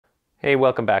Hey,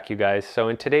 welcome back you guys. So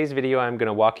in today's video, I'm going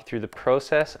to walk you through the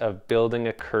process of building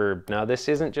a curb. Now this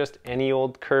isn't just any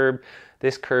old curb.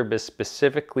 This curb is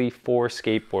specifically for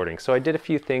skateboarding. So I did a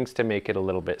few things to make it a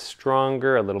little bit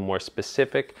stronger, a little more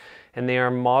specific, and they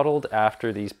are modeled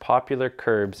after these popular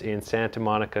curbs in Santa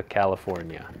Monica,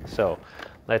 California. So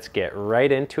let's get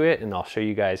right into it and I'll show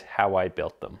you guys how I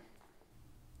built them.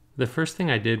 The first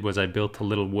thing I did was I built a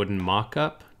little wooden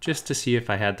mock-up just to see if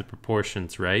I had the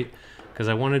proportions right, because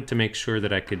I wanted to make sure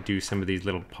that I could do some of these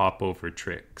little pop-over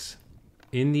tricks.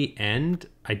 In the end,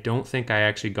 I don't think I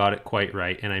actually got it quite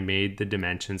right and I made the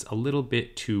dimensions a little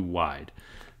bit too wide.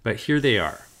 But here they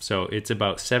are. So it's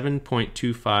about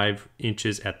 7.25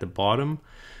 inches at the bottom,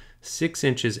 6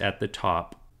 inches at the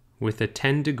top, with a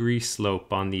 10-degree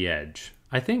slope on the edge.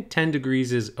 I think 10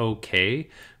 degrees is okay,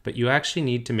 but you actually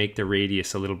need to make the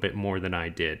radius a little bit more than I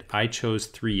did. I chose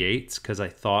 3/8 because I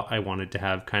thought I wanted to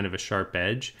have kind of a sharp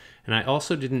edge, and I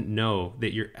also didn't know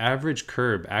that your average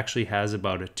curb actually has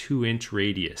about a 2-inch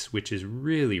radius, which is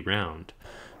really round.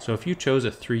 So if you chose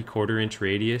a 3/4 inch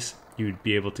radius, you'd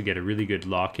be able to get a really good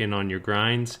lock-in on your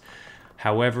grinds.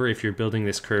 However, if you're building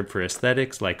this curb for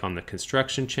aesthetics, like on the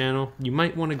construction channel, you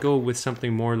might want to go with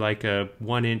something more like a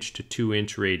 1-inch to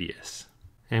 2-inch radius.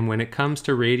 And when it comes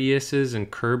to radiuses and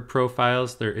curb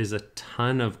profiles, there is a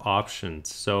ton of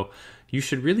options. So you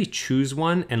should really choose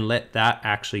one and let that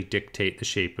actually dictate the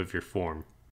shape of your form.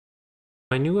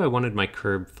 I knew I wanted my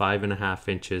curb 5.5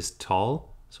 inches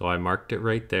tall, so I marked it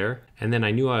right there. And then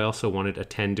I knew I also wanted a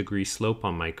 10-degree slope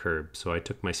on my curb, so I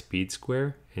took my speed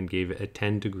square and gave it a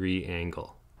 10-degree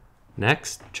angle.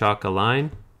 Next, chalk a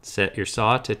line, set your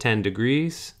saw to 10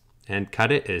 degrees, and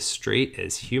cut it as straight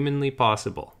as humanly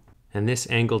possible. And this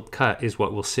angled cut is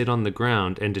what will sit on the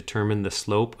ground and determine the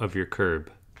slope of your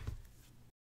curb.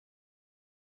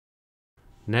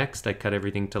 Next, I cut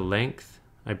everything to length.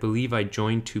 I believe I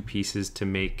joined two pieces to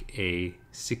make a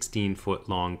 16-foot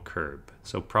long curb,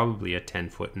 so probably a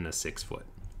 10-foot and a 6-foot.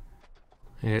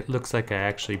 It looks like I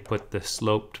actually put the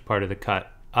sloped part of the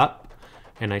cut up,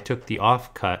 and I took the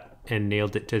off cut and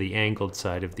nailed it to the angled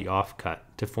side of the off cut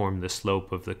to form the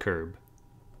slope of the curb.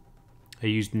 I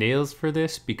used nails for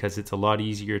this because it's a lot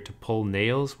easier to pull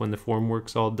nails when the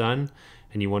formwork's all done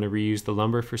and you want to reuse the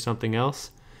lumber for something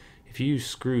else. If you use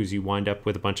screws, you wind up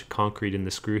with a bunch of concrete in the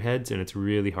screw heads and it's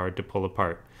really hard to pull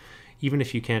apart. Even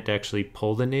if you can't actually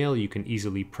pull the nail, you can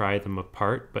easily pry them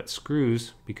apart, but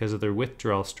screws, because of their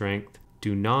withdrawal strength,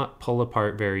 do not pull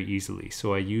apart very easily,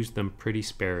 so I used them pretty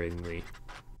sparingly.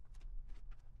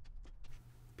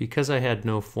 Because I had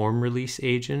no form release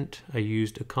agent, I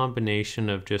used a combination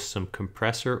of just some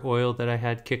compressor oil that I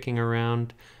had kicking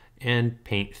around and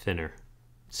paint thinner.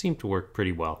 It seemed to work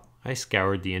pretty well. I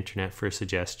scoured the internet for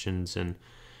suggestions and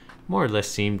more or less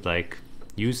seemed like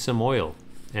use some oil.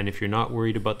 And if you're not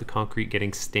worried about the concrete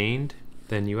getting stained,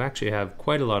 then you actually have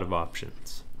quite a lot of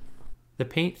options. The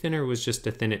paint thinner was just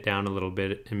to thin it down a little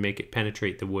bit and make it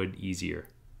penetrate the wood easier.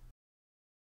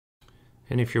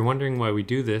 And if you're wondering why we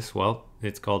do this, well,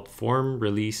 it's called form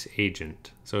release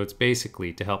agent. So it's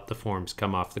basically to help the forms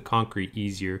come off the concrete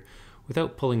easier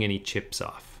without pulling any chips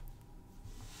off.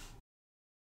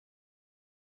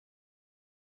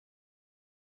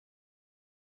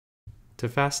 To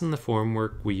fasten the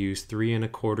formwork, we use 3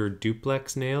 1/4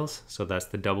 duplex nails, so that's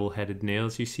the double-headed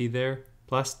nails you see there,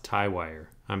 plus tie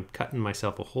wire. I'm cutting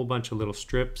myself a whole bunch of little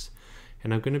strips,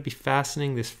 and I'm going to be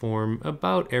fastening this form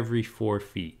about every 4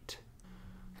 feet.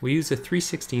 We use a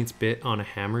 3/16 bit on a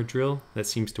hammer drill that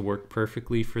seems to work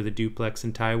perfectly for the duplex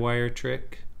and tie wire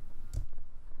trick.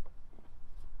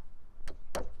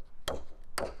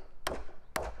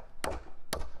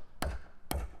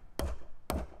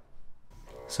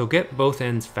 So get both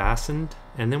ends fastened,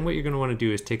 and then what you're going to want to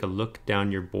do is take a look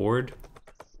down your board.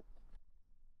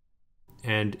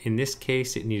 And in this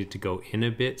case, it needed to go in a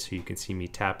bit, so you can see me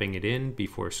tapping it in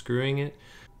before screwing it.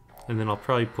 And then I'll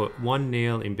probably put 1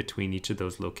 nail in between each of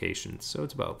those locations. So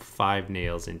it's about 5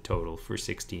 nails in total for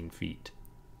 16 feet.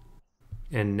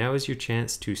 And now is your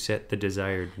chance to set the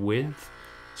desired width.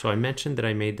 So I mentioned that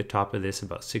I made the top of this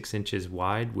about 6 inches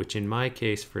wide, which in my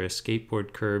case for a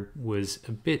skateboard curb was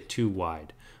a bit too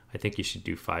wide. I think you should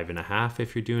do 5.5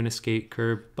 if you're doing a skate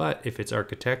curb, but if it's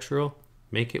architectural,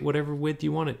 make it whatever width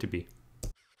you want it to be.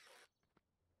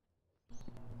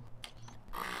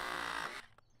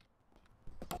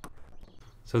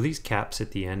 So these caps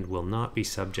at the end will not be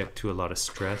subject to a lot of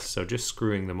stress, so just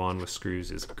screwing them on with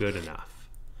screws is good enough.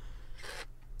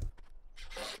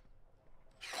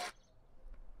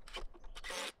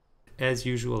 As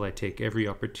usual, I take every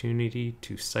opportunity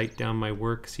to sight down my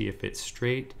work, see if it's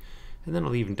straight, and then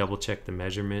I'll even double check the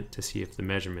measurement to see if the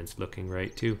measurement's looking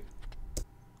right too.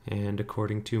 And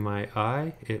according to my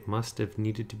eye, it must have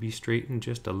needed to be straightened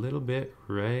just a little bit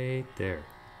right there.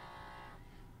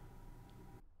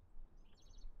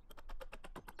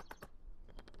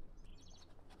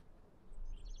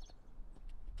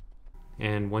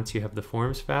 And once you have the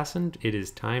forms fastened, it is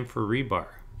time for rebar.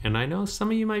 And I know some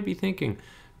of you might be thinking,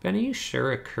 Ben, are you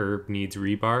sure a curb needs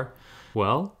rebar?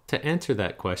 Well, to answer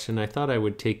that question, I thought I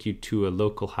would take you to a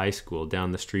local high school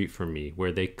down the street from me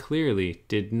where they clearly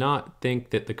did not think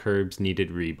that the curbs needed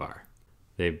rebar.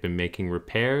 They've been making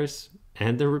repairs,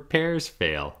 and the repairs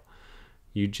fail.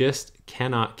 You just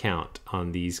cannot count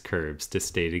on these curbs to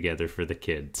stay together for the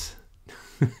kids.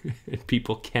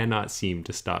 People cannot seem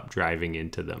to stop driving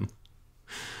into them.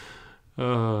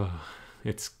 Oh,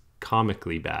 it's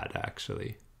comically bad,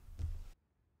 actually.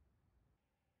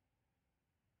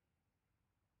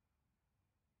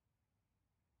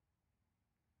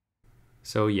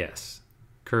 So yes,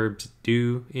 curbs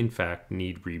do in fact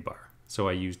need rebar. So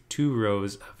I used 2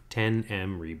 rows of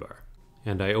 10M rebar.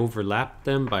 And I overlapped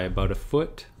them by about a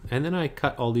foot, and then I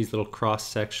cut all these little cross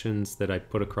sections that I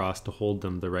put across to hold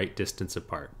them the right distance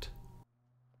apart.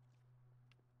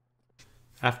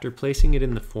 After placing it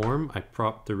in the form, I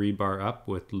propped the rebar up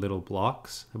with little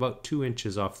blocks, about 2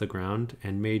 inches off the ground,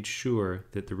 and made sure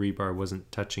that the rebar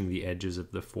wasn't touching the edges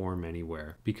of the form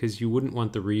anywhere, because you wouldn't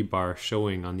want the rebar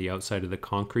showing on the outside of the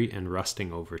concrete and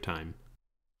rusting over time.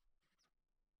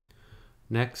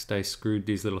 Next, I screwed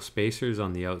these little spacers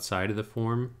on the outside of the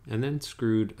form, and then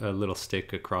screwed a little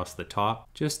stick across the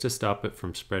top, just to stop it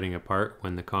from spreading apart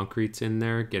when the concrete's in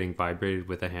there getting vibrated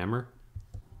with a hammer.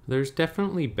 There's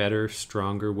definitely better,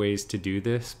 stronger ways to do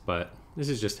this, but this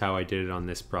is just how I did it on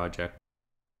this project.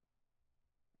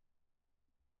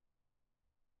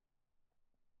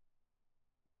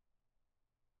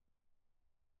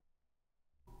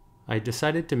 I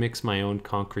decided to mix my own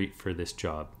concrete for this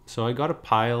job, so I got a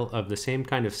pile of the same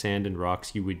kind of sand and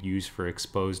rocks you would use for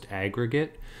exposed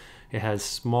aggregate. It has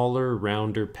smaller,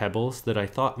 rounder pebbles that I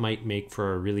thought might make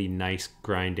for a really nice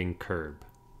grinding curb.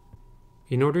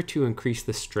 In order to increase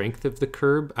the strength of the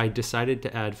curb, I decided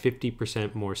to add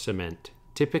 50% more cement.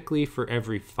 Typically, for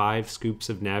every 5 scoops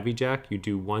of Navijack, you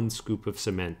do 1 scoop of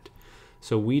cement.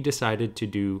 So we decided to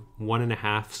do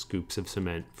 1.5 scoops of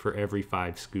cement for every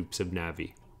 5 scoops of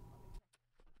Navi.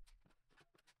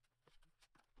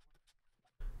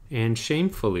 And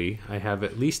shamefully, I have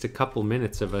at least a couple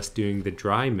minutes of us doing the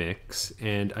dry mix,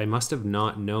 and I must have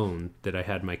not known that I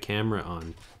had my camera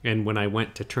on. And when I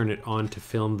went to turn it on to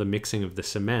film the mixing of the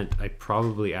cement, I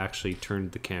probably actually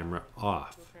turned the camera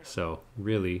off. So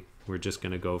really, we're just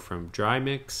gonna go from dry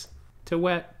mix to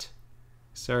wet.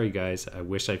 Sorry guys, I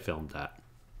wish I filmed that.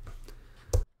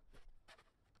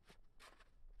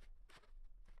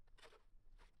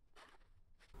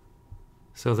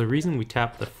 So the reason we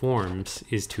tap the forms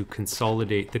is to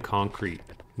consolidate the concrete.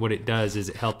 What it does is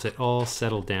it helps it all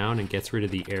settle down and gets rid of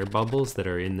the air bubbles that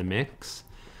are in the mix.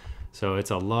 So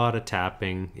it's a lot of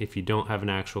tapping. If you don't have an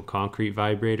actual concrete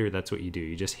vibrator, that's what you do.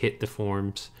 You just hit the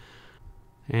forms,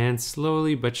 and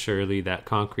slowly but surely that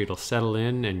concrete will settle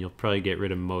in and you'll probably get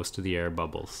rid of most of the air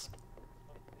bubbles.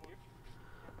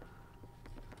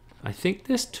 I think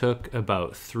this took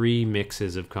about 3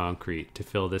 mixes of concrete to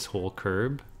fill this whole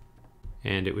curb.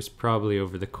 And it was probably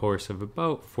over the course of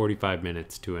about 45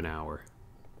 minutes to an hour.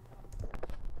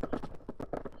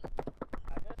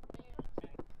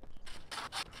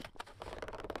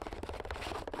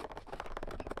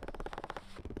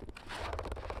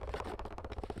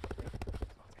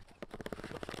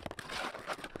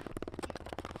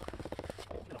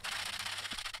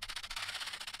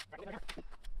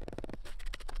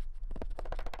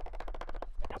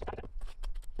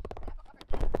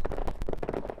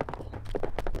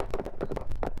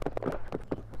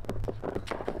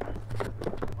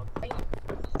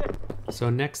 So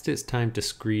next it's time to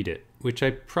screed it, which I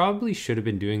probably should have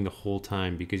been doing the whole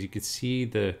time because you could see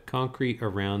the concrete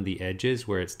around the edges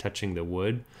where it's touching the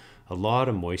wood. A lot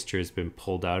of moisture has been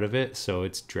pulled out of it, so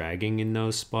it's dragging in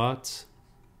those spots,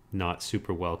 not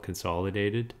super well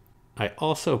consolidated. I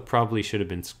also probably should have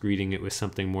been screeding it with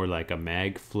something more like a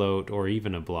mag float or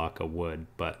even a block of wood,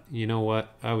 but you know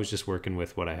what? I was just working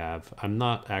with what I have. I'm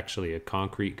not actually a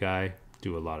concrete guy,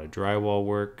 do a lot of drywall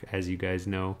work, as you guys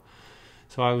know.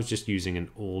 So I was just using an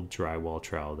old drywall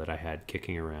trowel that I had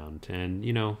kicking around. And,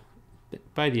 you know,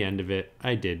 by the end of it,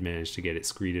 I did manage to get it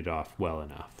screeded off well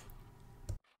enough.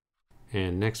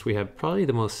 And next we have probably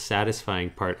the most satisfying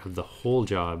part of the whole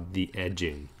job, the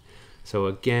edging. So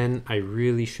again, I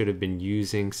really should have been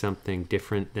using something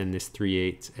different than this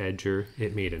 3/8 edger.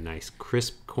 It made a nice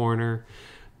crisp corner.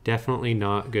 Definitely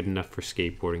not good enough for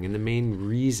skateboarding, and the main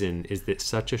reason is that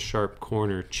such a sharp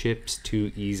corner chips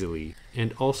too easily.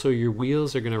 And also your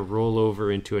wheels are going to roll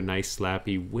over into a nice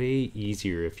slappy way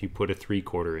easier if you put a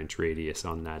 3/4 inch radius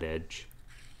on that edge.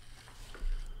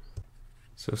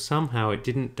 So somehow it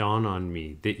didn't dawn on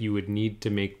me that you would need to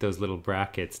make those little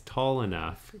brackets tall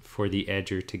enough for the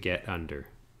edger to get under.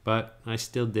 But I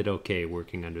still did okay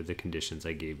working under the conditions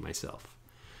I gave myself.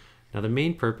 Now the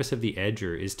main purpose of the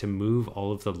edger is to move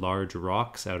all of the large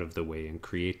rocks out of the way and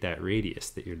create that radius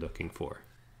that you're looking for.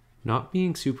 Not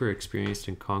being super experienced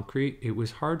in concrete, it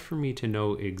was hard for me to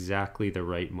know exactly the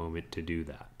right moment to do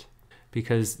that.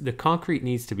 Because the concrete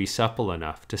needs to be supple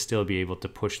enough to still be able to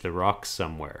push the rocks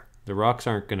somewhere. The rocks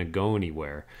aren't going to go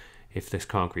anywhere if this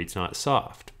concrete's not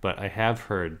soft, but I have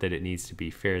heard that it needs to be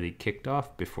fairly kicked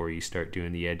off before you start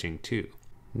doing the edging too.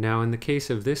 Now in the case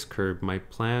of this curb, my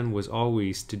plan was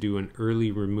always to do an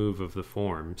early remove of the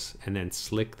forms and then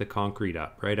slick the concrete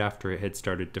up right after it had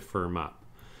started to firm up.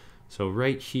 So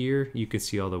right here you can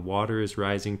see all the water is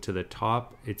rising to the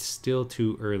top. It's still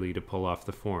too early to pull off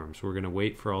the forms. We're going to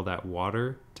wait for all that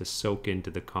water to soak into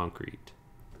the concrete.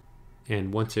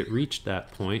 And once it reached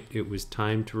that point, it was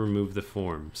time to remove the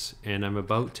forms. And I'm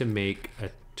about to make a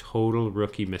total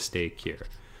rookie mistake here.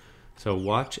 So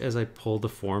watch as I pull the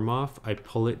form off, I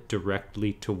pull it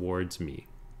directly towards me.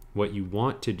 What you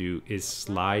want to do is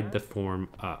slide the form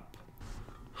up.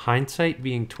 Hindsight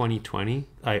being 20/20,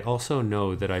 I also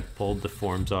know that I pulled the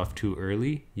forms off too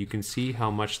early. You can see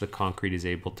how much the concrete is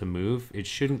able to move. It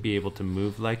shouldn't be able to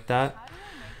move like that.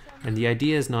 And the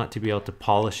idea is not to be able to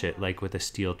polish it like with a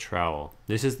steel trowel.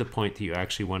 This is the point that you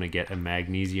actually want to get a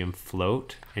magnesium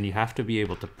float, and you have to be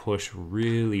able to push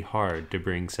really hard to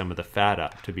bring some of the fat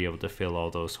up to be able to fill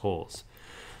all those holes.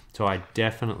 So I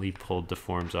definitely pulled the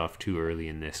forms off too early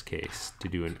in this case to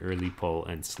do an early pull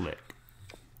and slick.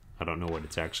 I don't know what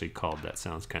it's actually called, that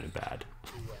sounds kind of bad.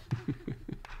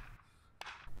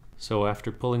 So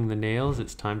after pulling the nails,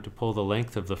 it's time to pull the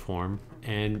length of the form.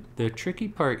 And the tricky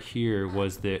part here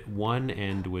was that one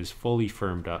end was fully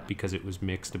firmed up because it was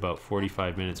mixed about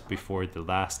 45 minutes before the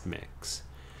last mix.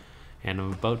 And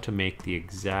I'm about to make the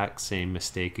exact same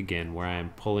mistake again where I am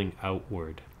pulling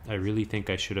outward. I really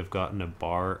think I should have gotten a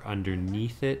bar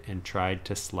underneath it and tried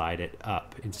to slide it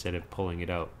up instead of pulling it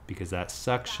out, because that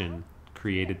suction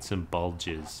created some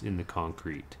bulges in the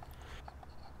concrete.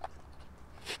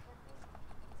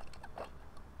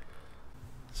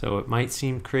 So it might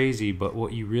seem crazy, but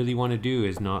what you really want to do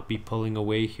is not be pulling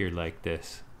away here like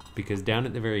this, because down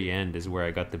at the very end is where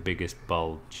I got the biggest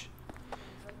bulge.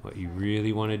 What you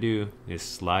really want to do is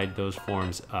slide those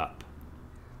forms up.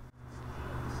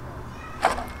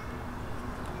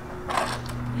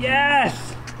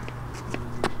 Yes!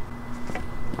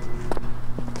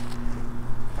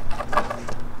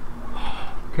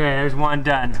 Okay, there's one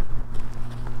done.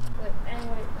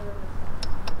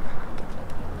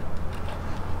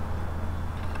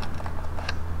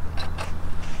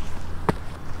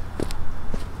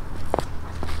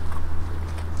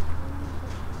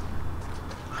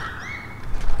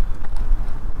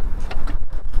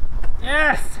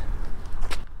 Yes!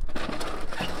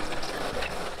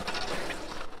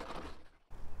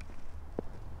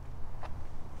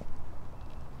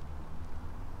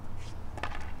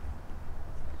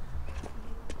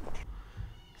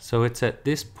 So it's at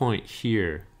this point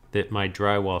here that my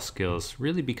drywall skills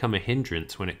really become a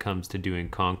hindrance when it comes to doing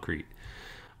concrete.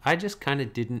 I just kind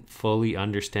of didn't fully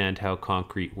understand how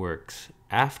concrete works.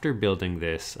 After building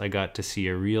this, I got to see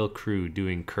a real crew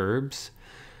doing curbs,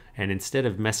 and instead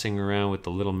of messing around with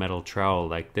the little metal trowel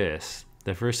like this,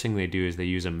 the first thing they do is they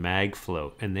use a mag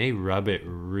float and they rub it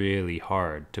really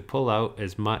hard to pull out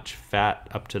as much fat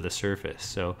up to the surface.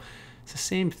 So it's the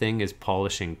same thing as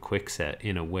polishing quickset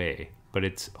in a way, but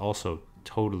it's also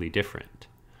totally different.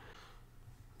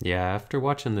 Yeah, after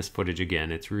watching this footage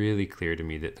again, it's really clear to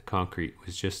me that the concrete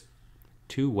was just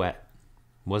too wet,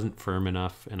 wasn't firm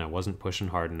enough, and I wasn't pushing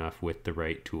hard enough with the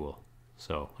right tool.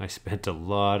 So I spent a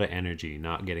lot of energy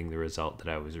not getting the result that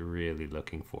I was really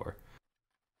looking for.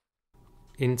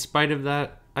 In spite of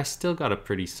that, I still got a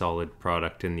pretty solid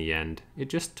product in the end. It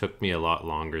just took me a lot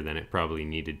longer than it probably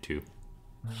needed to.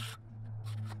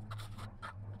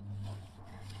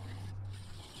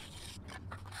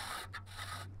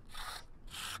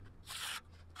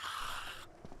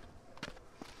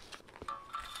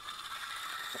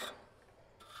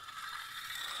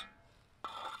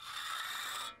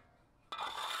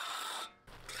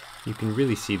 You can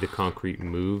really see the concrete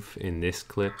move in this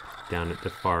clip down at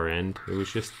the far end. It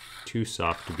was just too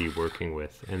soft to be working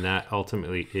with, and that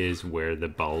ultimately is where the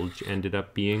bulge ended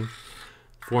up being.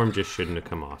 Form just shouldn't have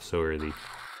come off so early.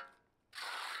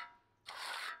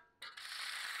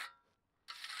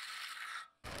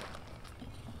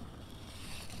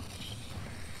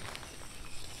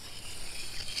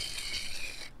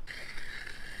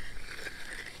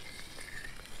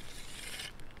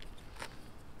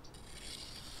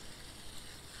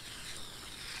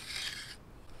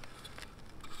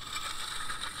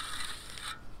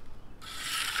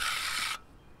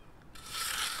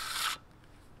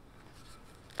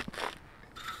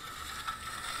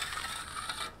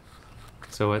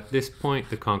 So at this point,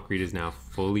 the concrete is now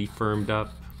fully firmed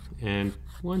up, and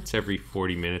once every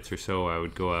 40 minutes or so, I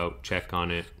would go out, check on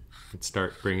it, and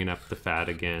start bringing up the fat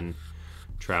again,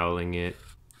 troweling it,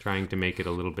 trying to make it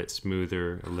a little bit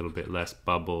smoother, a little bit less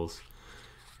bubbles,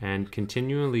 and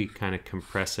continually kind of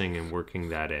compressing and working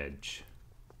that edge.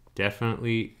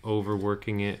 Definitely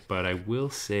overworking it, but I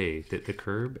will say that the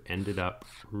curb ended up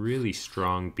really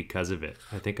strong because of it.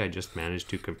 I think I just managed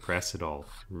to compress it all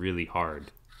really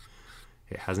hard.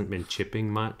 It hasn't been chipping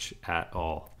much at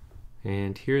all.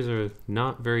 And here's a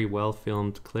not very well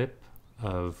filmed clip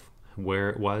of where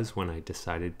it was when I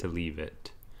decided to leave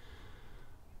it.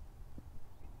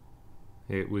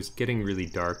 It was getting really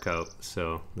dark out,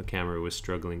 so the camera was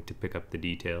struggling to pick up the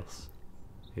details.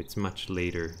 It's much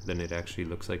later than it actually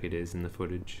looks like it is in the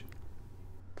footage.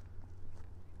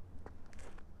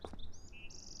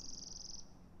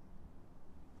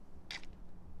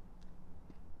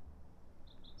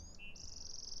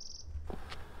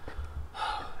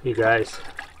 You guys,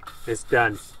 it's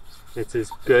done. It's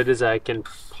as good as I can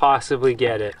possibly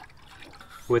get it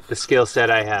with the skill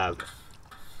set I have.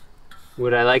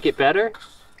 Would I like it better?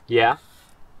 Yeah.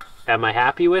 Am I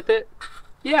happy with it?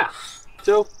 Yeah.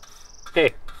 So,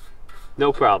 hey,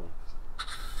 no problem.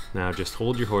 Now just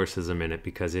hold your horses a minute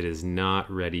because it is not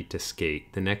ready to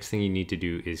skate. The next thing you need to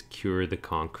do is cure the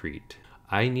concrete.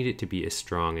 I need it to be as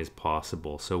strong as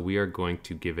possible, so we are going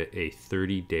to give it a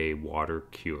 30-day water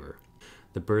cure.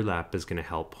 The burlap is going to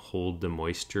help hold the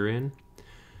moisture in,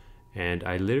 and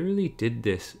I literally did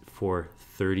this for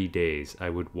 30 days. I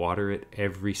would water it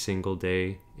every single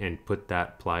day and put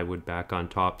that plywood back on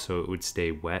top so it would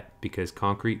stay wet, because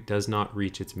concrete does not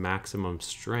reach its maximum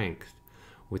strength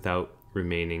without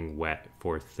remaining wet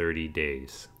for 30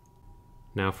 days.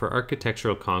 Now for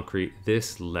architectural concrete,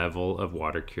 this level of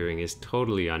water curing is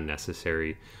totally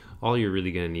unnecessary. All you're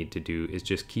really going to need to do is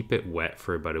just keep it wet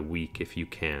for about a week if you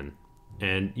can.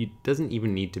 And it doesn't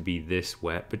even need to be this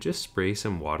wet, but just spray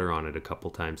some water on it a couple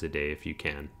times a day if you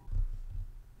can.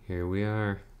 Here we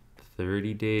are,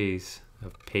 30 days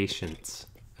of patience,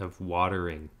 of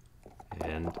watering.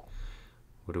 And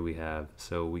what do we have?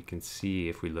 So we can see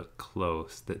if we look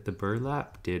close that the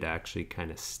burlap did actually kind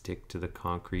of stick to the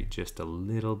concrete just a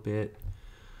little bit.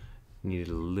 Needed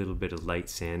a little bit of light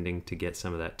sanding to get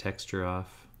some of that texture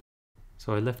off.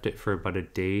 So I left it for about a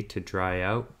day to dry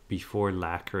out before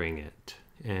lacquering it.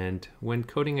 And when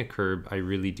coating a curb, I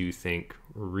really do think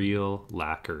real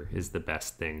lacquer is the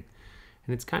best thing.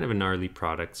 And it's kind of a gnarly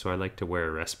product, so I like to wear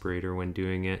a respirator when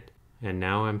doing it. And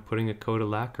now I'm putting a coat of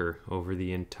lacquer over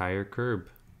the entire curb.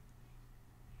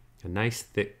 A nice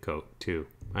thick coat too.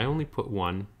 I only put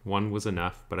one was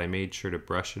enough, but I made sure to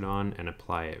brush it on and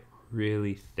apply it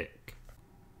really thick.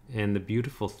 And the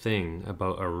beautiful thing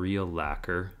about a real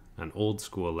lacquer, an old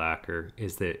school lacquer,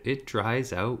 is that it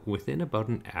dries out within about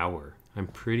an hour. I'm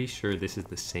pretty sure this is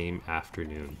the same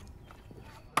afternoon.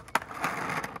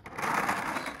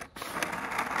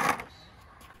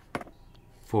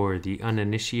 For the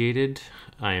uninitiated,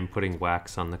 I am putting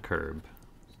wax on the curb.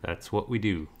 That's what we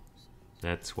do.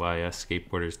 That's why us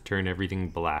skateboarders turn everything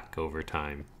black over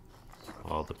time.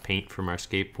 All the paint from our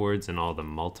skateboards and all the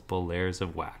multiple layers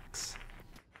of wax.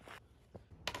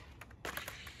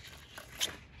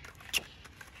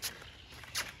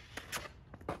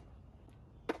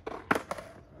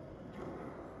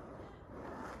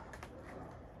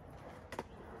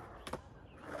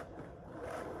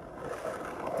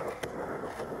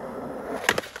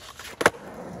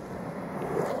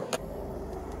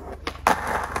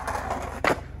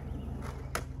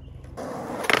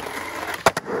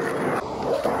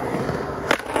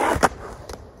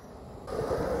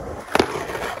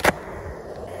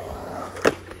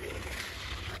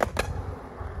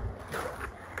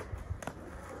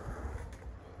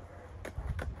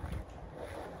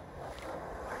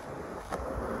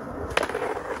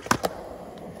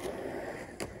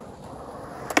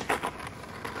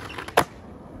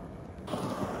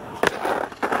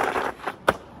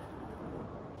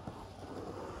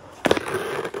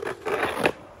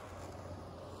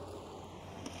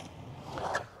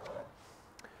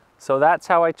 So that's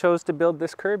how I chose to build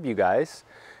this curb, you guys.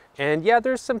 And yeah,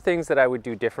 there's some things that I would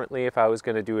do differently if I was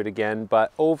going to do it again,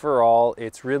 but overall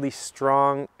it's really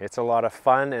strong, it's a lot of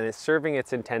fun, and it's serving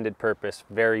its intended purpose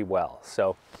very well.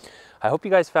 So I hope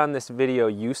you guys found this video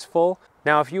useful.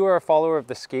 Now, if you are a follower of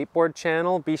the skateboard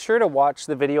channel, be sure to watch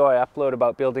the video I upload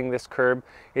about building this curb.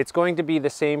 It's going to be the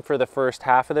same for the first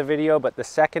half of the video, but the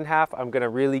second half, I'm gonna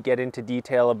really get into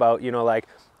detail about, you know, like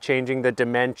changing the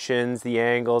dimensions, the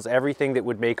angles, everything that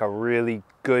would make a really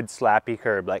good slappy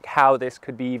curb. Like how this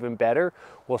could be even better.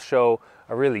 We'll show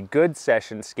a really good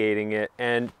session skating it,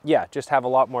 and yeah, just have a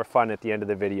lot more fun at the end of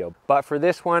the video. But for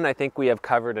this one, I think we have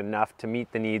covered enough to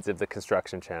meet the needs of the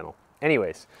construction channel.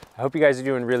 Anyways, I hope you guys are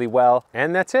doing really well,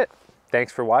 and that's it.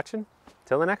 Thanks for watching.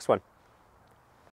 Till the next one.